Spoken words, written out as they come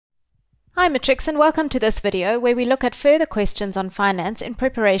Hi Matrix, and welcome to this video where we look at further questions on finance in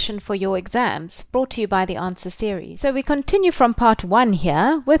preparation for your exams, brought to you by the Answer series. So we continue from part 1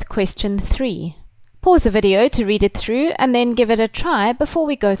 here with question 3. Pause the video to read it through and then give it a try before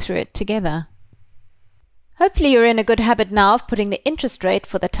we go through it together. Hopefully you're in a good habit now of putting the interest rate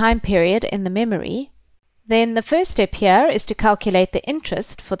for the time period in the memory. Then the first step here is to calculate the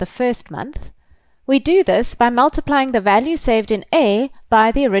interest for the first month. We do this by multiplying the value saved in A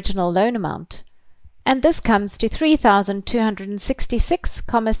by the original loan amount. And this comes to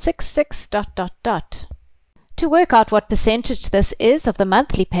 3,266,66 ... To work out what percentage this is of the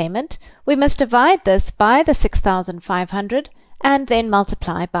monthly payment, we must divide this by the 6,500 and then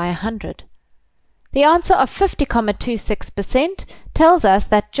multiply by 100. The answer of 50,26% tells us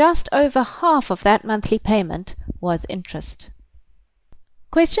that just over half of that monthly payment was interest.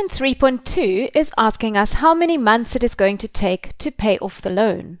 Question 3.2 is asking us how many months it is going to take to pay off the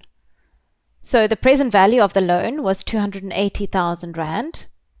loan. So the present value of the loan was 280,000 Rand.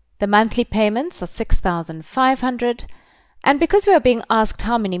 The monthly payments are 6,500, and because we are being asked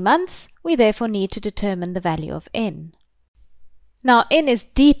how many months, we therefore need to determine the value of n. Now n is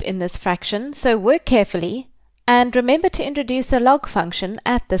deep in this fraction, so work carefully and remember to introduce the log function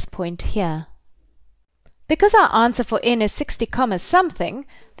at this point here. Because our answer for n is 60, something,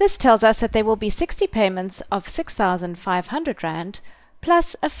 this tells us that there will be 60 payments of 6,500 Rand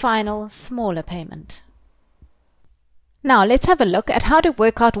plus a final smaller payment. Now let's have a look at how to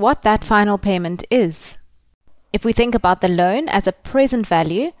work out what that final payment is. If we think about the loan as a present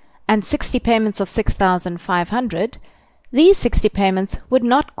value and 60 payments of 6,500, these 60 payments would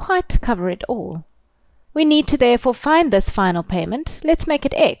not quite cover it all. We need to therefore find this final payment. Let's make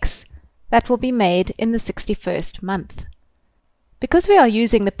it x. That will be made in the 61st month. Because we are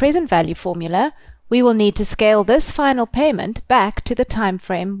using the present value formula, we will need to scale this final payment back to the time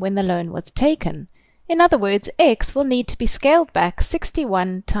frame when the loan was taken. In other words, x will need to be scaled back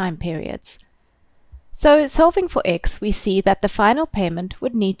 61 time periods. So solving for x, we see that the final payment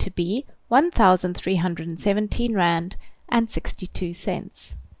would need to be 1,317 Rand and 62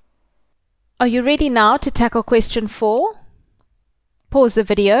 cents. Are you ready now to tackle question 4? Pause the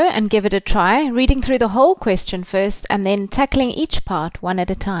video and give it a try, reading through the whole question first and then tackling each part one at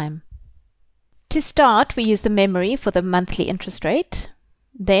a time. To start, we use the memory for the monthly interest rate.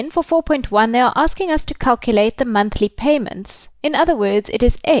 Then for 4.1, they are asking us to calculate the monthly payments. In other words, it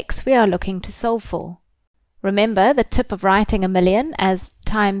is x we are looking to solve for. Remember the tip of writing a million as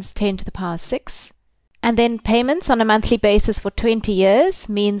times 10 to the power 6. And then payments on a monthly basis for 20 years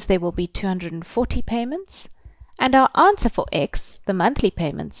means there will be 240 payments. And our answer for x, the monthly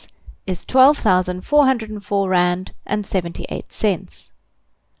payments, is 12,404 Rand and 78 cents.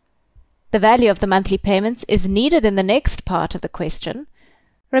 The value of the monthly payments is needed in the next part of the question.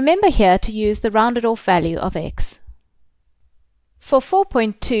 Remember here to use the rounded off value of x. For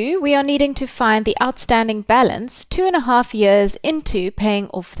 4.2, we are needing to find the outstanding balance 2.5 years into paying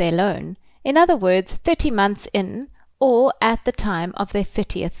off their loan. In other words, 30 months in or at the time of their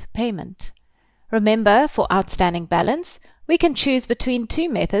 30th payment. Remember, for outstanding balance, we can choose between two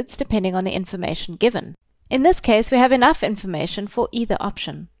methods depending on the information given. In this case, we have enough information for either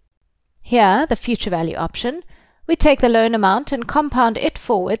option. Here, the future value option, we take the loan amount and compound it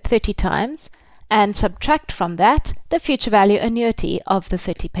forward 30 times and subtract from that the future value annuity of the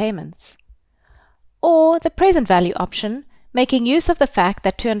 30 payments. Or the present value option, making use of the fact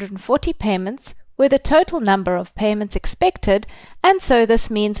that 240 payments were the total number of payments expected, and so this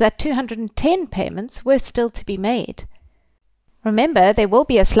means that 210 payments were still to be made. Remember, there will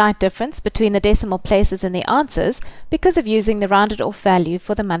be a slight difference between the decimal places in the answers because of using the rounded off value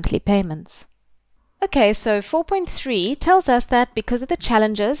for the monthly payments. Okay, so 4.3 tells us that because of the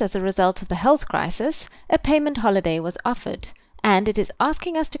challenges as a result of the health crisis, a payment holiday was offered, and it is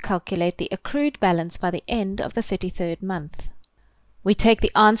asking us to calculate the accrued balance by the end of the 33rd month. We take the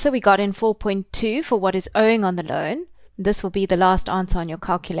answer we got in 4.2 for what is owing on the loan. This will be the last answer on your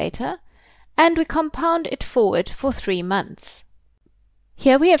calculator. And we compound it forward for 3 months.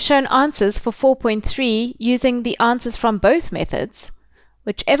 Here we have shown answers for 4.3 using the answers from both methods.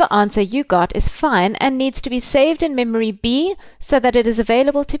 Whichever answer you got is fine and needs to be saved in memory B so that it is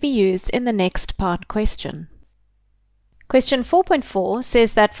available to be used in the next part question. Question 4.4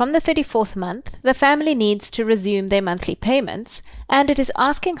 says that from the 34th month, the family needs to resume their monthly payments, and it is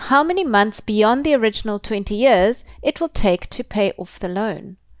asking how many months beyond the original 20 years it will take to pay off the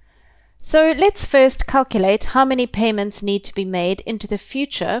loan. So let's first calculate how many payments need to be made into the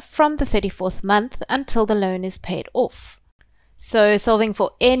future from the 34th month until the loan is paid off. So solving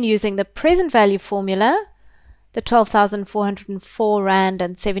for n using the present value formula, The 12,404 Rand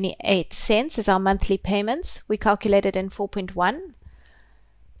and 78 cents is our monthly payments. We calculated in 4.1.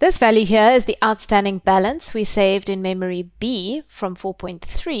 This value here is the outstanding balance we saved in memory B from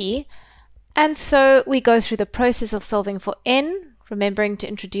 4.3. And so we go through the process of solving for n, remembering to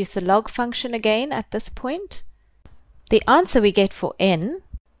introduce the log function again at this point. The answer we get for n,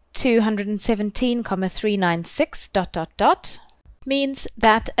 217,396 ... means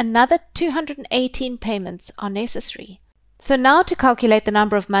that another 218 payments are necessary. So now to calculate the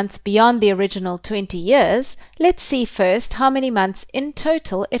number of months beyond the original 20 years, let's see first how many months in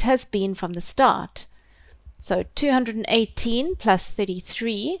total it has been from the start. So 218 plus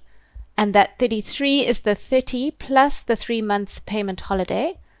 33, and that 33 is the 30 plus the 3 months payment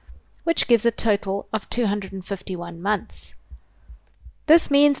holiday, which gives a total of 251 months. This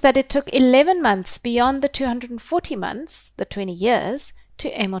means that it took 11 months beyond the 240 months, the 20 years,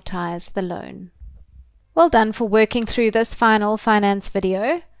 to amortize the loan. Well done for working through this final finance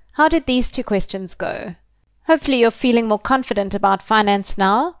video. How did these two questions go? Hopefully you're feeling more confident about finance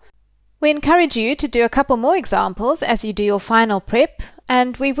now. We encourage you to do a couple more examples as you do your final prep,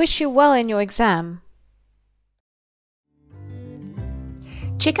 and we wish you well in your exam.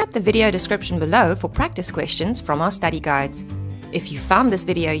 Check out the video description below for practice questions from our study guides. If you found this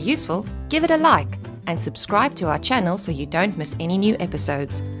video useful, give it a like and subscribe to our channel so you don't miss any new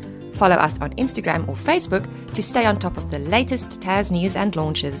episodes. Follow us on Instagram or Facebook to stay on top of the latest TAS news and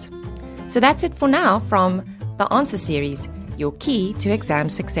launches. So that's it for now from the Answer Series, your key to exam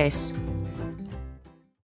success.